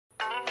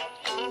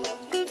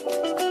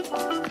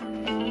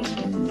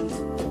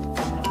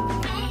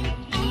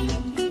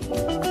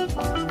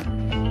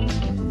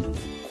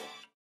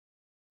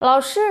老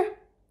师,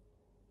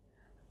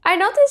 I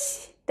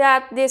noticed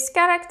that this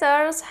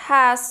character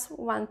has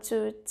 1,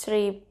 2,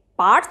 3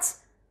 parts.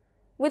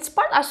 Which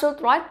part I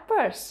should write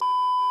first?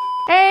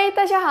 Hey,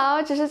 大家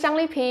好，这是张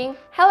丽萍。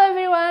Hello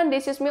everyone,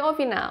 this is me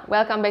Ovina.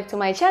 Welcome back to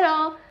my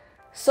channel.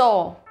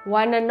 So,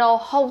 wanna know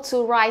how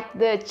to write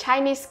the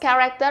Chinese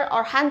character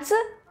or Hanzi?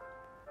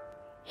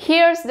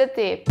 Here's the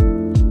tip.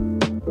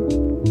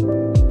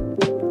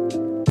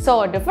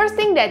 So, the first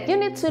thing that you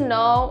need to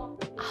know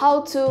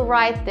how to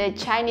write the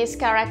Chinese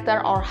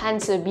character or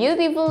Hanzi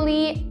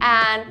beautifully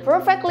and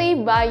perfectly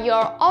by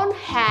your own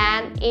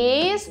hand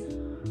is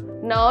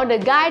know the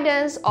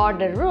guidance or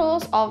the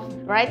rules of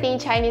writing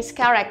Chinese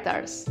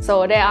characters.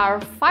 So there are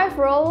 5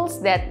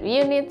 rules that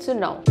you need to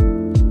know.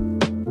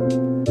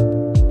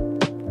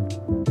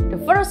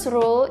 The first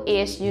rule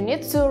is you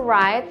need to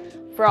write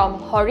from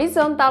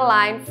horizontal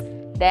line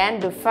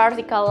then the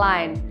vertical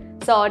line.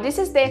 So this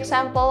is the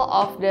example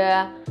of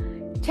the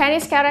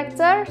Chinese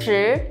character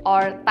 10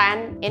 or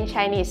 10 in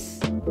Chinese.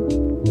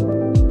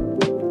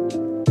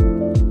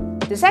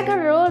 The second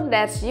rule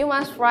that you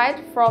must write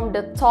from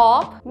the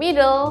top,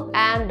 middle,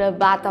 and the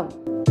bottom.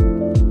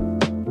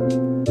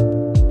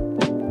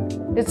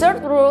 The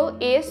third rule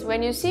is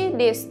when you see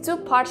these 2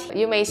 parts,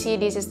 you may see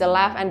this is the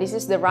left and this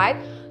is the right.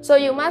 So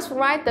you must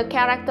write the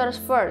characters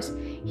first.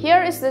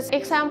 Here is this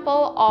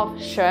example of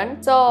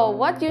Shen. So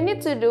what you need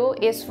to do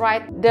is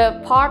write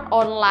the part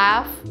on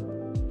left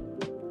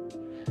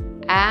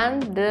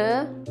and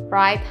the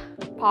right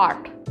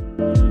part.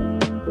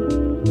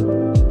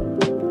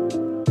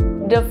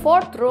 The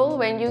fourth rule,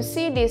 when you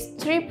see these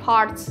 3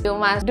 parts, you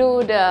must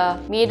do the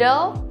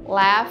middle,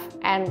 left,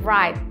 and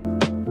right.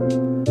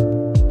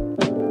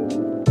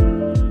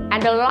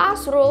 And the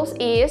last rule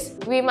is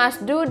we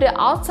must do the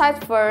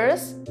outside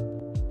first,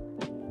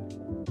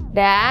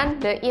 then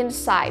the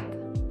inside.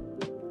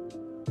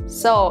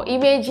 So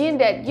imagine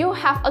that you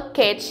have a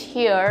cage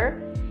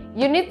here.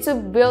 You need to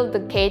build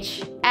the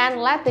cage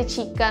and let the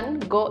chicken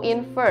go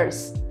in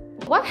first.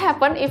 What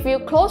happens if you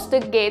close the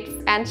gate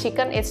and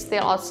chicken is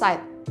still outside?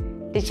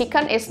 The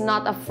chicken is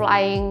not a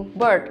flying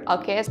bird,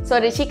 okay? So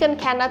the chicken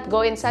cannot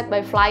go inside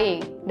by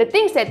flying. The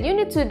things that you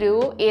need to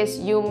do is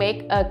you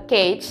make a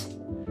cage,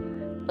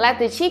 let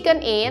the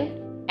chicken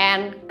in,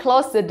 and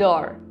close the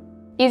door.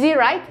 Easy,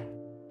 right?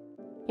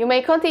 You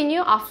may continue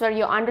after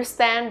you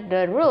understand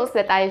the rules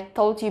that I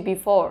told you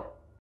before.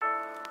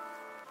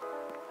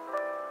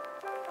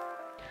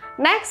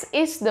 Next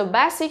is the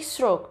basic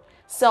stroke.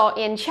 So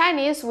in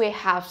Chinese, we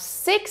have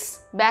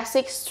 6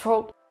 basic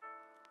strokes.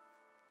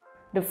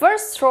 The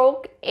first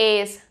stroke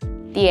is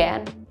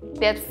dian.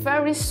 That's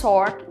very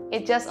short.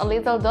 It's just a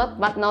little dot,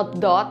 but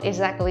not dot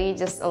exactly,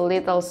 just a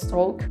little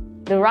stroke.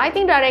 The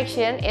writing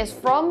direction is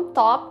from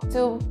top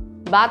to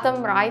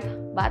bottom right,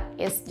 but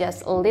it's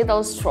just a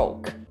little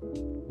stroke.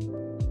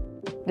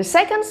 The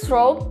second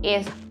stroke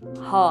is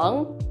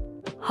heng.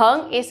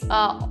 Heng is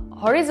a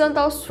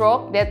horizontal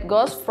stroke that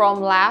goes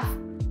from left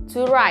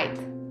to right.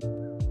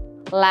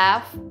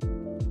 Left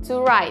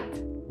to right.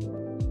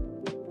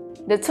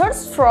 The third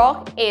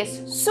stroke is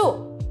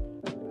su.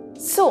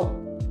 Su.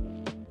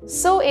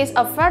 Su is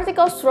a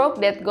vertical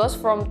stroke that goes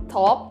from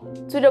top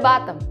to the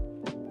bottom.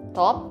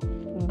 Top,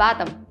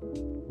 bottom.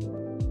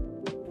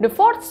 The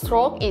fourth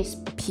stroke is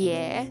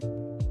pie.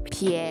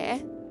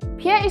 Pie.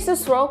 Pie is a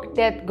stroke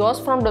that goes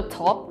from the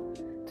top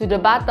to the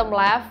bottom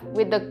left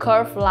with the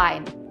curved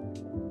line.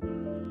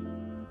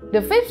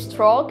 The fifth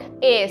stroke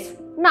is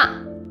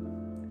na.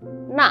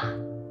 Na.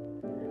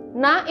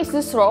 Na is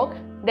the stroke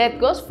that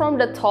goes from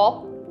the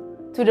top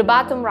to the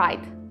bottom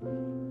right.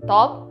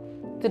 Top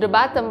to the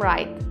bottom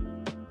right.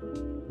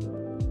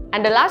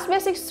 And the last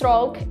basic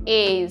stroke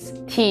is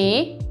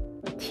ti.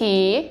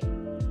 Ti.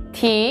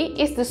 Ti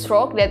is the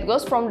stroke that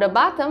goes from the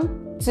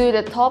bottom to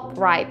the top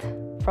right.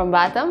 From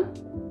bottom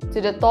to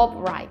the top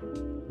right.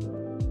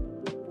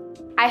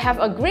 I have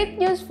a great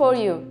news for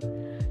you.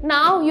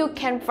 Now you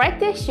can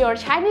practice your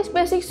Chinese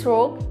basic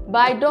stroke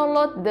by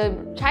download the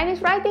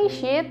Chinese writing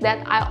sheet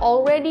that I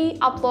already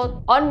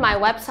upload on my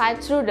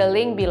website through the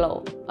link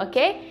below.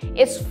 Okay?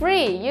 It's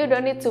free, you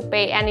don't need to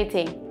pay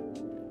anything.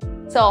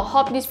 So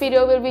hope this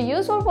video will be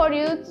useful for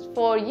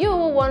you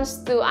who wants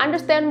to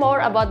understand more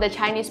about the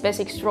Chinese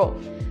basic stroke.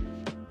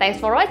 Thanks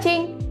for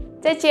watching.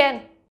 再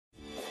见.